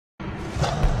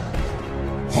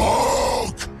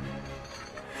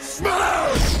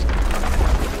Smash!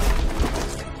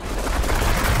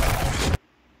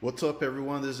 What's up,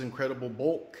 everyone? This is Incredible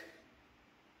Bulk.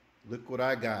 Look what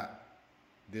I got.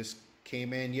 This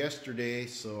came in yesterday,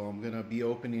 so I'm gonna be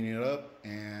opening it up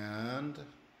and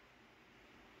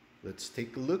let's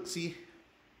take a look-see.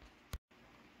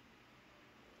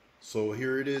 So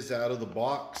here it is out of the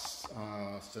box.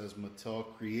 Says Mattel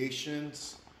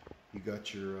Creations. You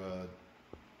got your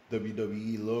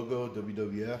WWE logo,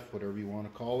 WWF, whatever you want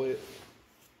to call it.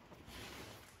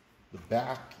 The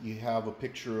back, you have a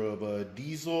picture of a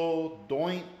Diesel,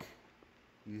 Doink.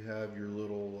 You have your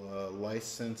little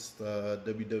licensed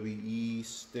WWE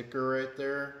sticker right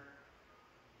there.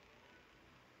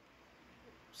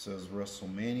 It says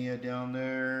WrestleMania down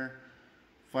there.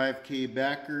 5K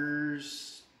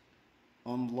backers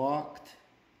unlocked.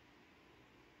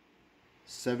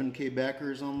 7K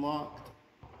backers unlocked.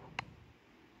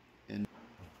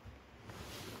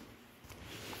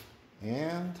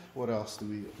 And what else do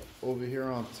we, over here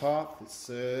on top it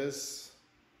says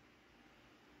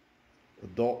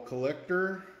adult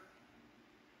collector,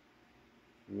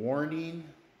 warning,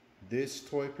 this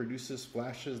toy produces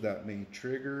flashes that may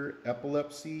trigger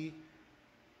epilepsy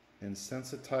and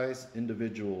sensitize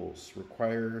individuals,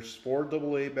 requires 4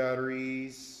 AA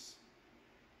batteries,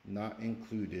 not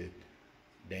included.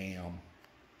 Damn.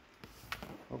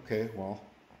 Okay, well,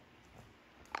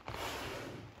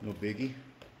 no biggie.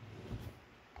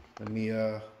 Let me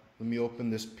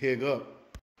open this pig up.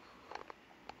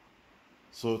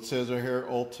 So it says right here,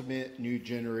 Ultimate New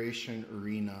Generation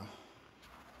Arena.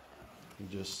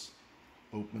 It just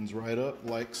opens right up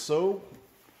like so.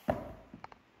 There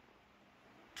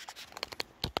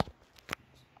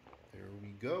we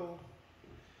go.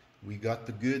 We got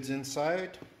the goods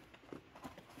inside.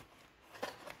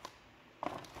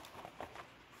 It's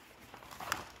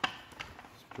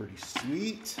pretty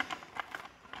sweet.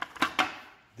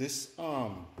 This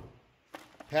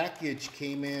package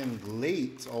came in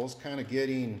late. I was kind of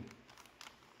getting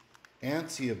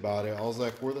antsy about it. I was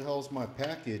like, where the hell's my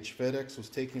package? FedEx was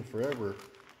taking forever.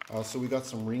 So we got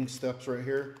some ring steps right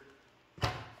here.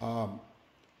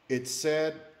 It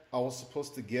said I was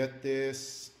supposed to get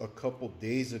this a couple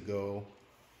days ago,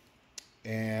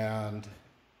 and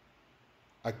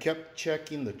I kept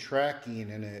checking the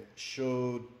tracking and it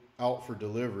showed out for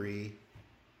delivery,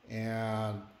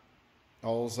 and I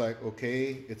was like,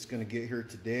 okay, it's gonna get here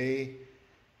today.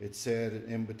 It said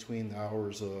in between the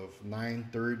hours of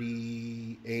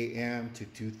 9:30 a.m. to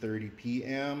 2:30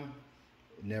 p.m.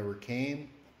 It never came.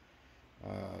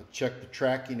 Checked the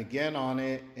tracking again on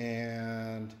it,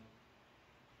 and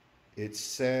it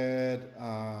said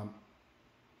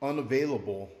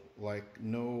unavailable, like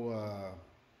no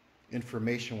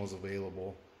information was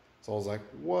available. So I was like,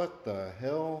 what the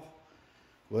hell?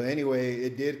 Well, anyway,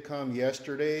 it did come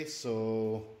yesterday,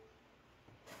 so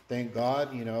thank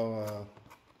God, you know,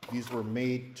 these were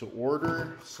made to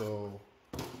order, so,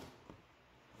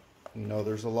 you know,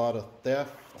 there's a lot of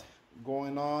theft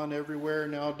going on everywhere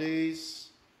nowadays.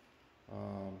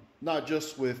 Not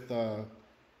just with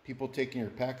people taking your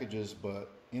packages,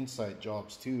 but inside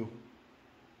jobs too.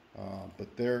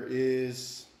 But there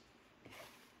is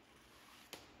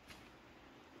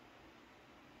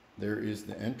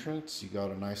the entrance. You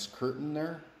got a nice curtain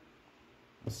there.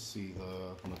 Let's see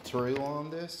the material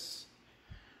on this.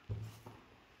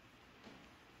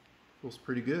 Feels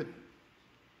pretty good.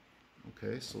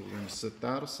 Okay, so we're going to set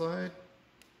that aside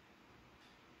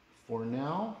for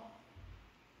now.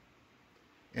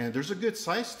 And there's a good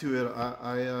size to it.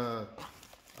 I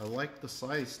like the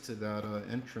size to that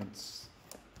entrance.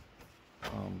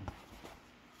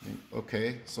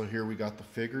 Okay, so here we got the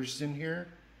figures in here.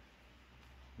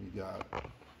 We got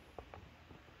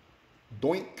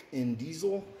Doink and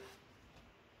Diesel.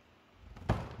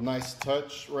 Nice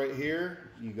touch right here.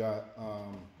 You got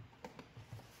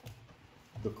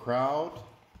the crowd.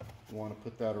 You want to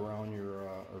put that around your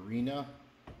arena.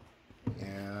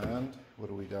 And what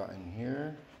do we got in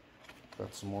here?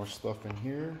 Got some more stuff in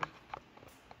here.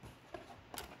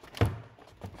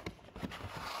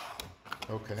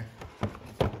 Okay.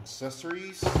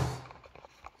 Accessories.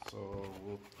 So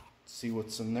we'll see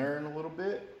what's in there in a little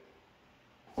bit.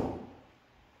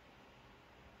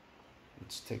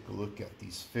 Let's take a look at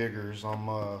these figures. I'm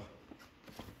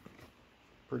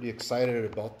pretty excited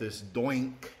about this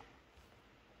Doink.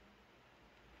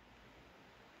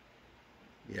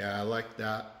 Yeah, I like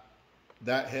that.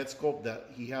 That head sculpt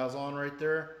that he has on right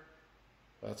there.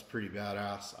 That's pretty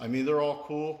badass. I mean, they're all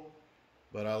cool,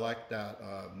 but I like that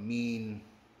mean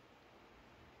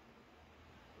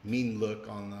look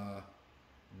on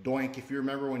Doink. If you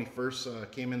remember when he first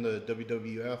came in the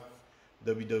WWF,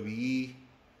 WWE,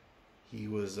 He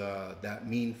was that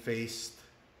mean-faced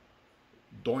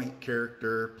Doink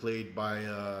character played by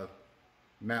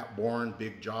Matt Bourne,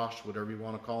 Big Josh, whatever you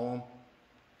want to call him.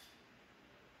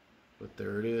 But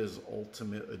there it is,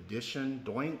 Ultimate Edition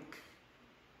Doink.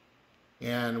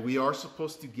 And we are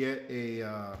supposed to get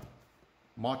a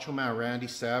Macho Man Randy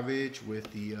Savage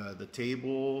with the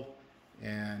table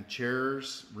and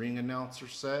chairs ring announcer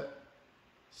set.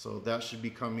 So that should be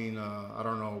coming, I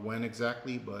don't know when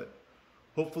exactly, but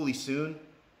hopefully soon.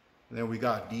 And then we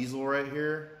got Diesel right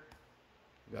here.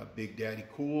 We got Big Daddy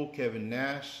Cool, Kevin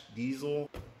Nash, Diesel.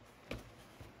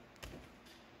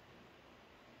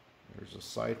 There's a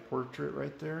side portrait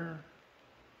right there.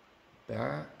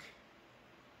 Back.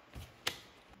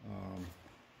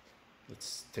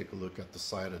 Let's take a look at the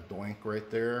side of Doink right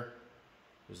there.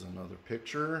 There's another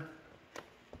picture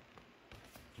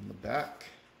in the back.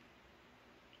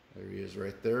 There he is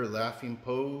right there, laughing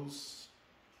pose.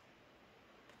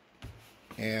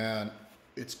 And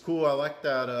it's cool. I like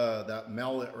that that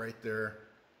mallet right there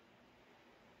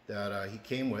that he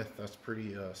came with. That's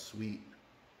pretty sweet.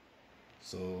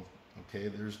 So, okay,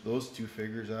 there's those two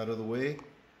figures out of the way.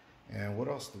 And what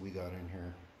else do we got in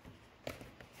here?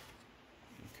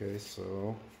 Okay,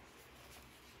 so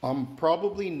I'm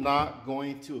probably not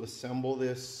going to assemble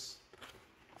this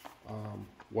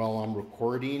while I'm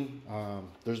recording.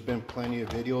 There's been plenty of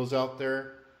videos out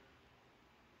there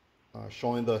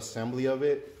showing the assembly of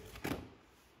it.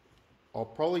 I'll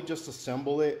probably just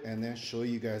assemble it and then show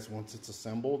you guys once it's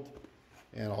assembled,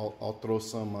 and I'll throw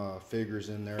some figures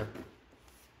in there.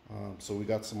 So we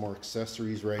got some more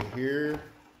accessories right here.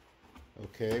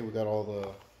 Okay, we got all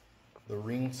the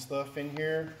ring stuff in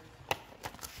here.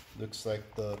 Looks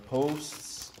like the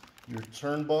posts, your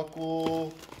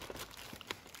turnbuckle,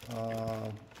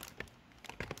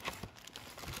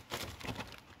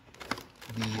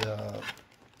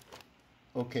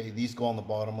 okay, these go on the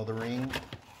bottom of the ring.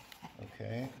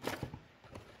 Okay,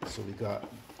 so we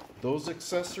got those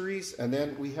accessories, and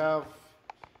then we have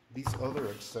these other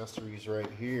accessories right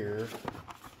here.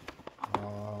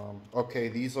 Okay,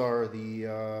 these are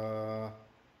the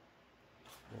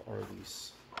what are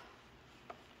these?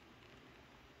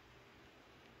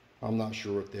 I'm not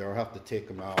sure what they are. I'll have to take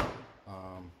them out.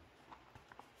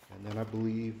 And then I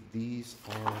believe these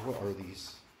are, what are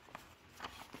these?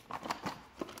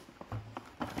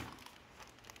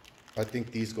 I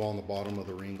think these go on the bottom of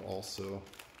the ring also.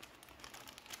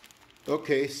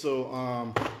 Okay,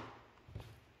 so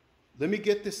let me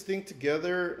get this thing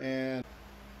together. And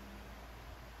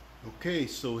okay,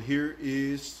 so here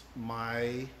is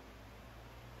my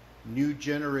new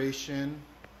generation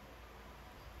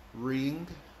ring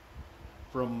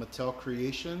from Mattel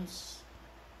Creations.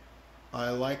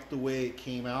 I like the way it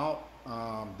came out.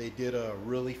 They did a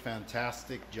really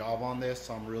fantastic job on this.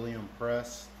 I'm really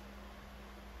impressed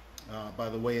by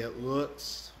the way it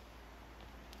looks,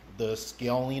 the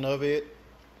scaling of it.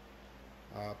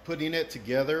 Putting it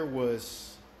together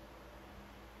was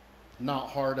not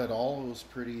hard at all. It was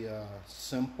pretty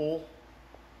simple.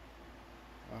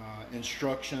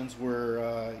 Instructions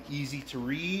were easy to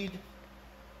read.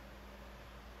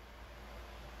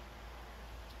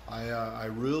 I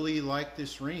really like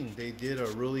this ring. They did a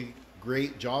really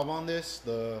great job on this.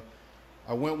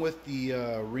 I went with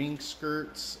the ring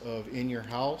skirts of In Your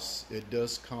House. It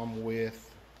does come with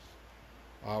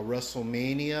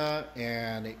WrestleMania,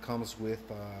 and it comes with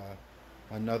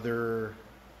another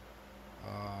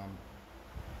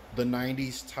the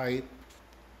 90s type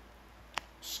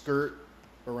skirt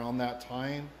around that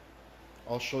time.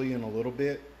 I'll show you in a little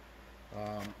bit.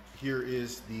 Here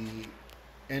is the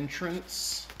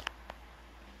entrance.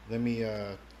 Let me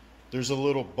there's a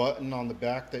little button on the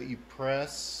back that you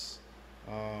press.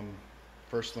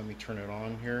 First let me turn it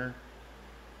on here.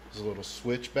 There's a little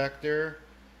switch back there.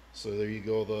 So there you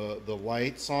go, the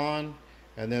lights on,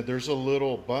 and then there's a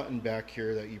little button back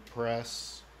here that you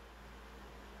press,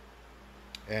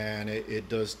 and it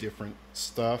does different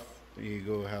stuff. There you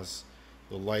go, it has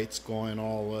the lights going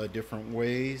all different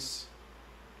ways.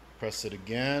 Press it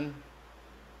again.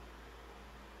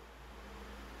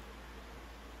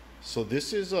 So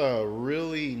this is a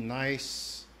really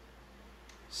nice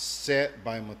set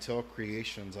by Mattel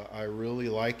Creations. I really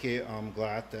like it. I'm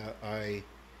glad that I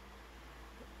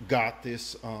got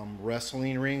this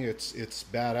wrestling ring. It's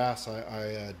badass.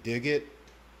 I dig it.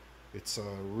 It's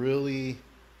really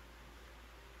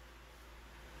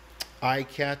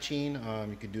eye-catching.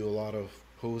 You can do a lot of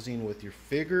posing with your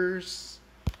figures.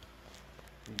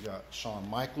 We got Shawn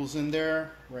Michaels in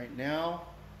there right now.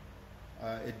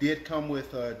 It did come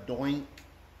with Doink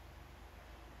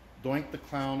the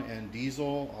Clown and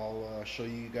Diesel. I'll show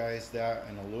you guys that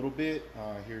in a little bit.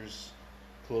 Here's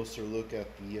closer look at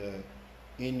the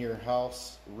in your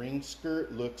house ring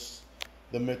skirt.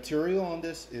 The material on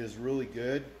this is really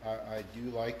good. I do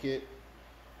like it.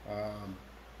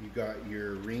 You got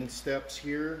your ring steps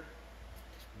here.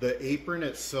 The apron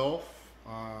itself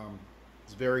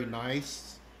is very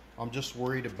nice. I'm just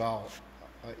worried about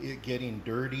it getting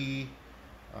dirty.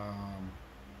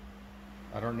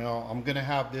 I don't know. I'm gonna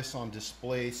have this on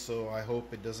display, so I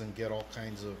hope it doesn't get all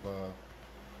kinds of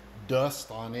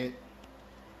dust on it.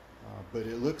 But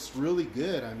it looks really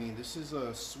good. I mean, this is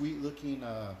a sweet looking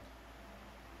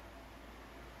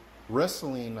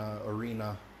wrestling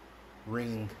arena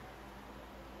ring.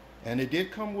 And it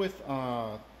did come with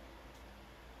I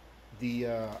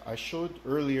showed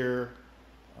earlier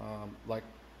like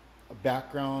a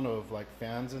background of like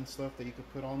fans and stuff that you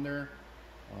could put on there.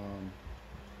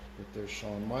 But there's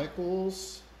Shawn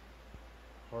Michaels,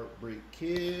 Heartbreak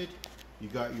Kid. You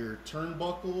got your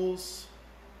turnbuckles.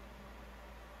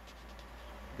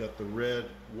 You got the red,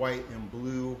 white, and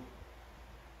blue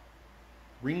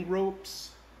ring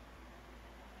ropes.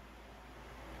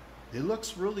 It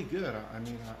looks really good. I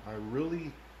mean, I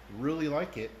really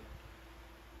like it.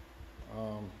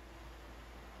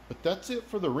 But that's it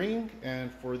for the ring and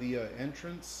for the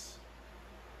entrance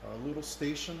little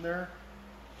station there.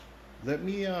 Let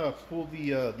me pull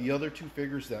the other two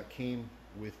figures that came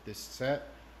with this set.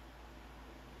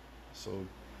 So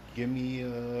give me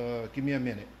a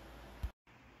minute.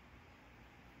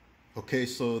 Okay,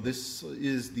 so this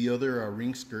is the other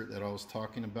ring skirt that I was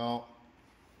talking about.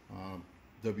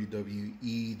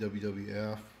 WWE,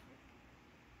 WWF,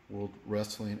 World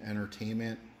Wrestling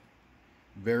Entertainment.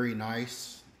 Very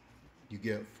nice. You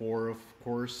get 4, of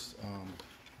course,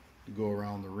 to go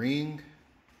around the ring.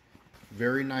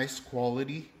 Very nice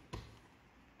quality.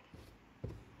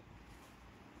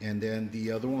 And then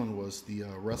the other one was the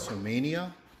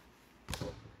WrestleMania.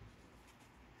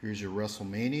 Here's your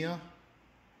WrestleMania.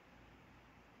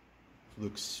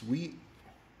 Looks sweet.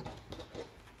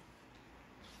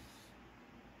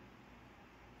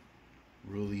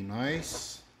 Really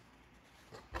nice.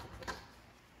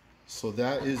 So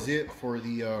that is it for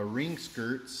the ring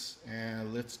skirts,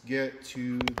 and let's get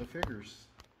to the figures.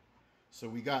 So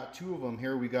we got 2 of them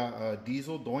here. We got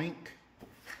Diesel Doink.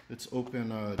 Let's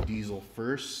open Diesel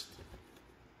first.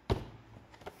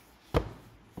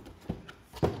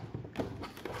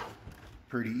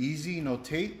 Pretty easy, no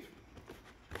tape.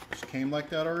 Just came like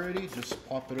that already. Just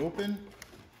pop it open.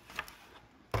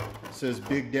 It says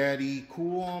Big Daddy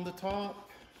Cool on the top.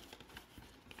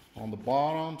 On the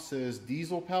bottom says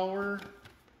Diesel Power.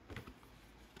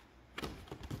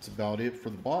 That's about it for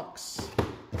the box.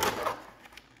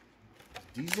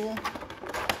 Diesel.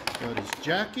 Got his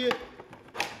jacket.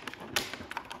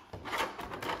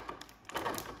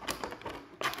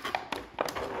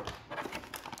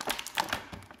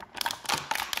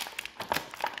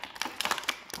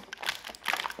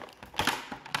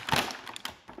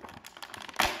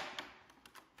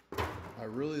 I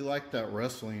really like that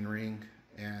wrestling ring,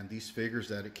 and these figures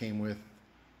that it came with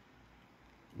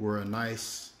were a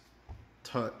nice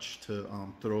touch to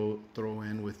throw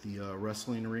in with the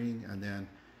wrestling ring. And then,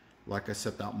 like I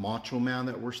said, that Macho Man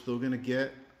that we're still gonna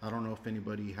get. I don't know if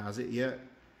anybody has it yet,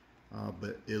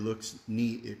 but it looks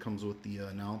neat. It comes with the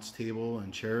announce table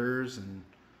and chairs, and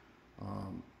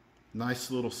nice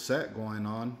little set going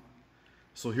on.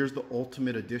 So here's the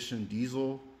Ultimate Edition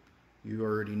Diesel. You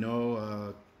already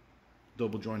know,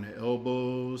 double jointed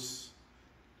elbows,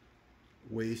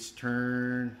 waist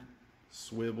turn,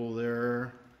 swivel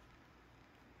there.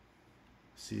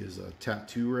 See his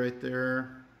tattoo right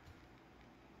there.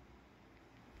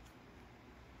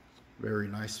 Very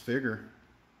nice figure.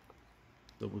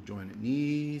 Double jointed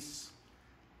knees.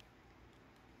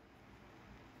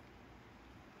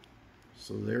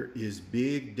 So there is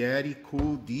Big Daddy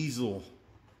Cool Diesel,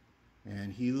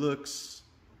 and he looks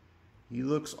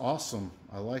awesome.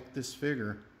 I like this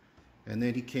figure. And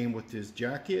then he came with his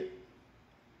jacket.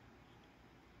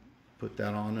 Put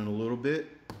that on in a little bit.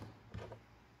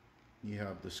 You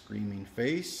have the screaming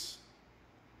face.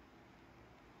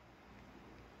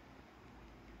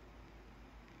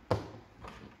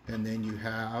 And then you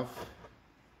have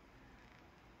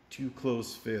 2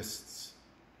 closed fists.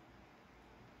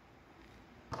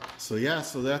 So yeah,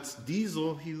 so that's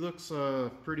Diesel. He looks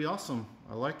pretty awesome.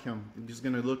 I like him. He's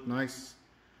gonna look nice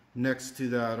next to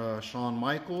that Shawn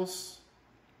Michaels.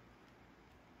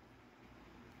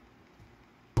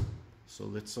 So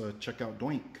let's check out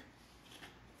Doink.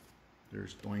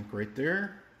 There's Doink right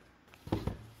there.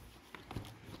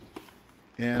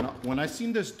 And when I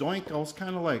seen this Doink, I was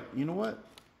kind of like, you know what?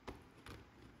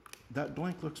 That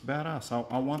Doink looks badass.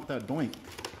 I want that Doink.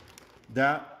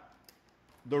 That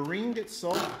the ring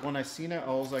itself, when I seen it,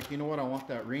 I was like, you know what, I want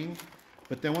that ring.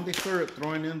 But then when they started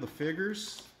throwing in the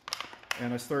figures,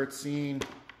 and I started seeing,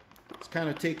 it's kind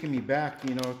of taking me back,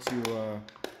 you know, to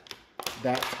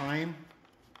that time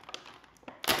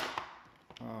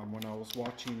when I was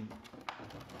watching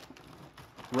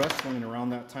wrestling around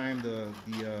that time,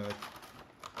 the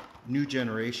new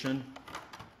generation.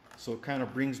 So it kind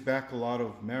of brings back a lot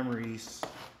of memories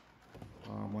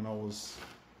when I was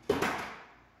a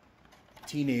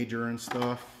teenager and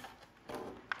stuff.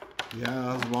 Yeah,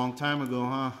 that was a long time ago,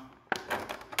 huh?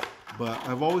 But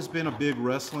I've always been a big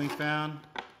wrestling fan.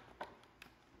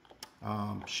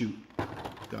 Shoot,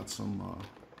 got some,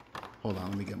 hold on,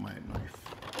 let me get my knife.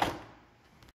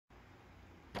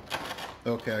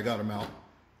 Okay, I got him out.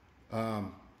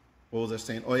 What was I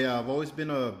saying? Oh yeah, I've always been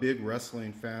a big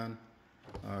wrestling fan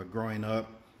growing up.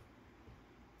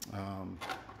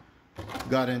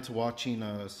 Got into watching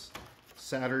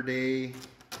Saturday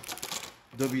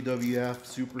WWF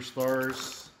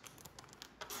Superstars,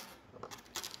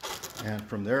 and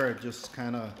from there I just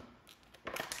kind of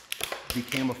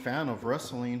became a fan of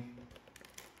wrestling.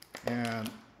 And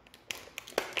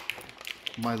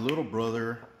my little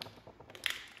brother,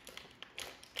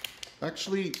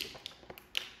 actually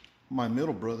my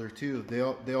middle brother too,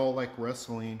 they all like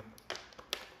wrestling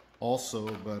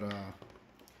also. But I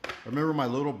remember my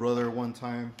little brother one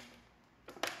time,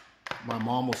 my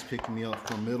mom was picking me up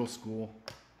from middle school,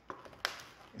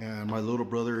 and my little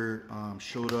brother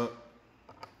showed up.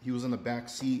 He was in the back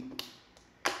seat,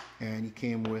 and he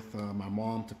came with my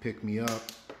mom to pick me up,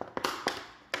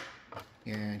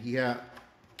 and he had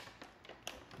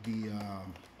the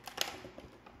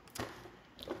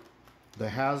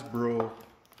Hasbro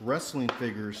wrestling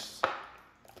figures.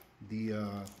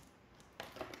 Damn,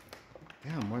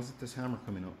 why isn't this hammer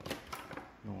coming up? I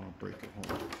don't want to break it.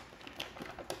 Hold on.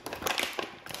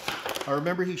 I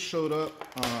remember he showed up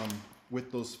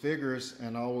with those figures,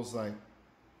 and I was like,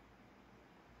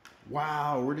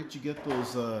 wow, where did you get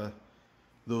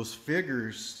those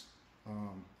figures?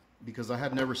 Because I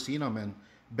had never seen them, and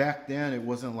back then it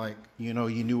wasn't like, you know,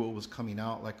 you knew what was coming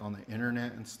out like on the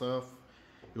internet and stuff.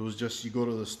 It was just you go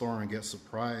to the store and get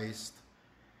surprised.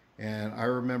 And I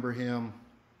remember him,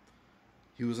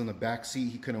 he was in the back seat.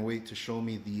 He couldn't wait to show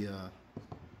me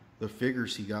the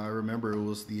figures he got. I remember it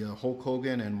was the Hulk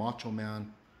Hogan and Macho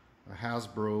Man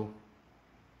Hasbro,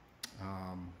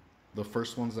 the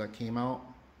first ones that came out.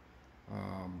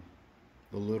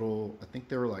 The little, I think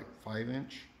they were like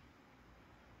 5-inch.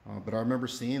 But I remember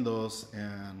seeing those,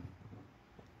 and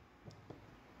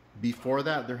before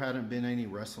that there hadn't been any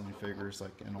wrestling figures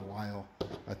like in a while.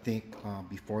 I think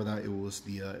before that it was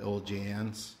the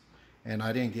LJNs, and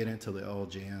I didn't get into the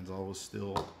LJNs. I was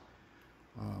still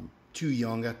too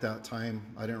young at that time.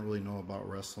 I didn't really know about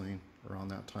wrestling around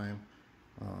that time.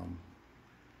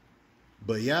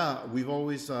 But yeah, we've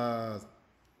always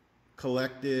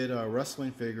collected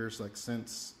wrestling figures like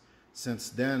since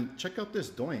then. Check out this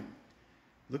Doink.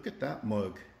 Look at that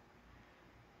mug.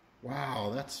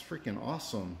 Wow, that's freaking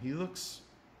awesome. He looks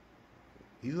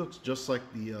just like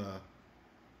the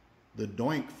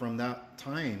Doink from that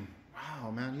time.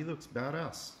 Wow, man, he looks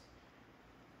badass.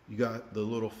 You got the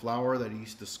little flower that he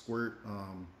used to squirt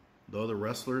the other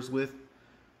wrestlers with.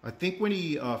 I think when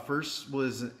he first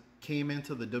came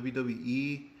into the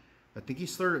WWE, I think he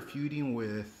started feuding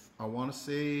with, I want to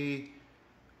say,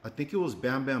 I think it was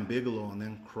Bam Bam Bigelow and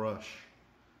then Crush.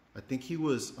 I think he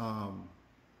was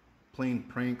playing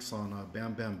pranks on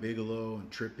Bam Bam Bigelow and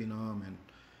tripping him and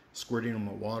squirting him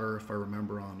with water, if I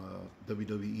remember, on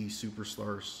WWE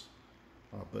Superstars.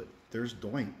 But there's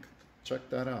Doink. Check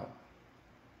that out.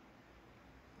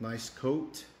 Nice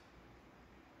coat.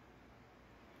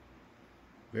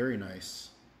 Very nice.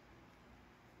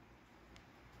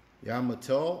 Yeah,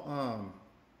 Mattel,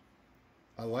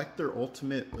 I like their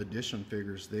Ultimate Edition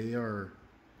figures. They are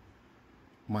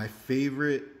my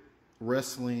favorite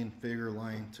wrestling figure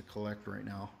line to collect right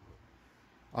now.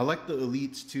 I like the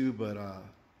Elites too, but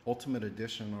Ultimate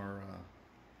Edition are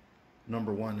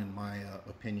number one in my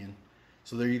opinion.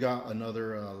 So there you got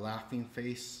another laughing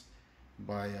face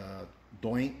by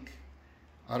Doink.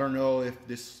 I don't know if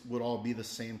this would all be the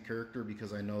same character,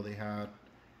 because I know they had,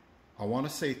 I want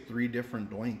to say 3 different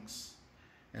Doinks,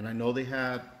 and I know they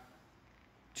had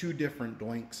 2 different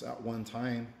Doinks at one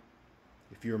time.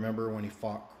 If you remember when he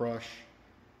fought Crush,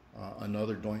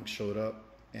 another Doink showed up,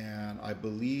 and I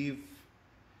believe,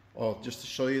 oh, just to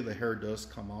show you, the hair does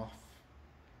come off.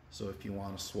 So if you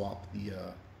want to swap the,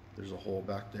 there's a hole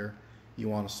back there. You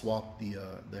want to swap the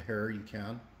hair, you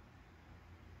can.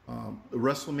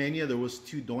 WrestleMania, there was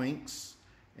 2 Doinks,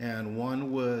 and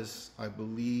one was, I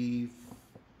believe,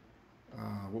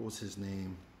 what was his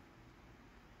name?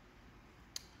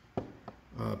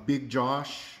 Big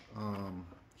Josh.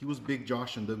 He was Big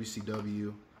Josh in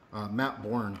WCW. Matt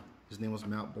Bourne. His name was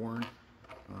Matt Bourne.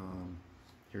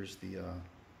 Here's the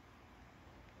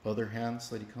other hands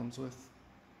that he comes with.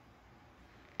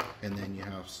 And then you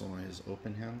have some of his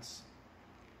open hands.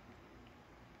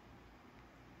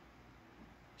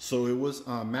 So it was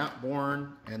Matt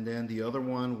Bourne, and then the other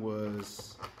one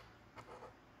was,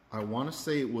 I want to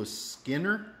say it was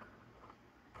Skinner.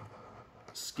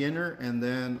 And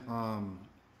then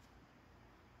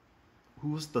who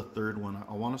was the third one?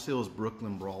 I want to say it was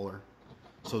Brooklyn Brawler.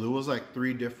 So there was like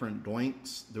 3 different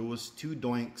doinks. There was 2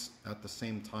 doinks at the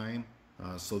same time.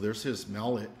 So there's his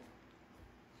mallet.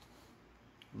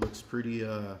 Looks pretty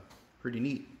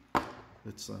neat.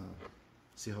 Let's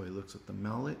see how he looks with the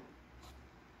mallet.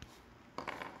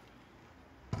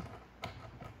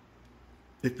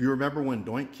 If you remember when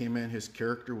Doink came in, his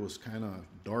character was kind of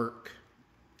dark,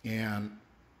 and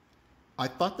I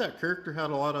thought that character had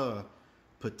a lot of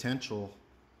potential.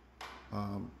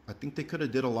 I think they could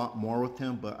have did a lot more with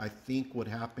him, but I think what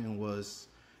happened was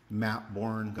Matt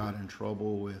Bourne got in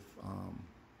trouble with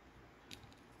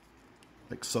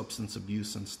like substance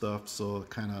abuse and stuff, so it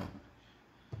kind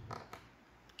of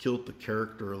killed the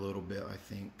character a little bit, I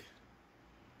think.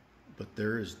 But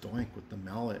there is Doink with the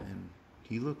mallet, and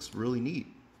he looks really neat.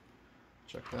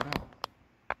 Check that out.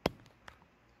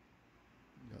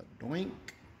 Got Doink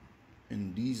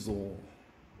and Diesel.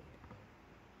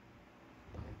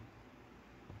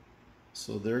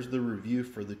 So there's the review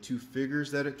for the 2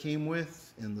 figures that it came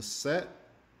with in the set.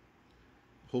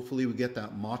 Hopefully we get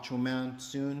that Macho Man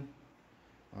soon.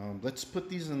 Let's put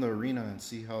these in the arena and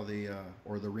see how they,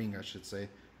 or the ring I should say,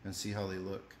 and see how they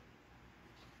look.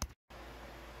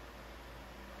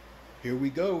 Here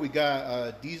we go. We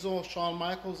got Diesel Shawn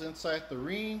Michaels inside the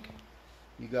ring.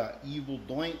 You got Evil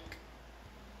Doink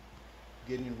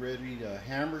getting ready to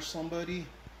hammer somebody.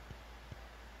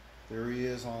 There he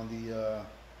is on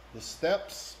the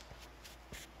steps.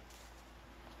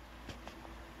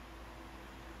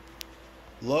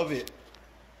 Love it.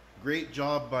 Great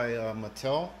job by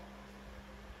Mattel.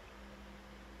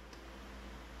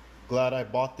 Glad I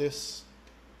bought this.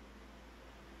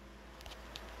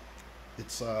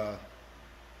 It's a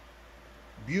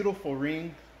beautiful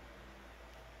ring,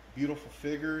 beautiful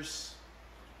figures,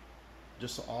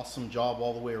 just an awesome job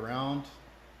all the way around.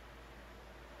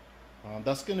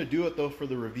 That's going to do it though for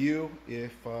the review.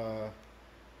 If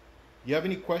you have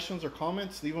any questions or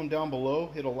comments, leave them down below.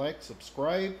 Hit a like,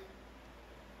 subscribe,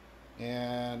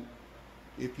 and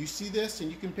if you see this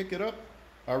and you can pick it up,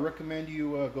 I recommend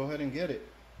you go ahead and get it.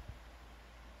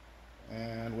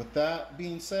 And with that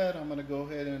being said, I'm going to go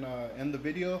ahead and end the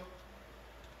video.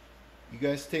 You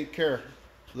guys take care.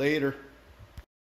 Later.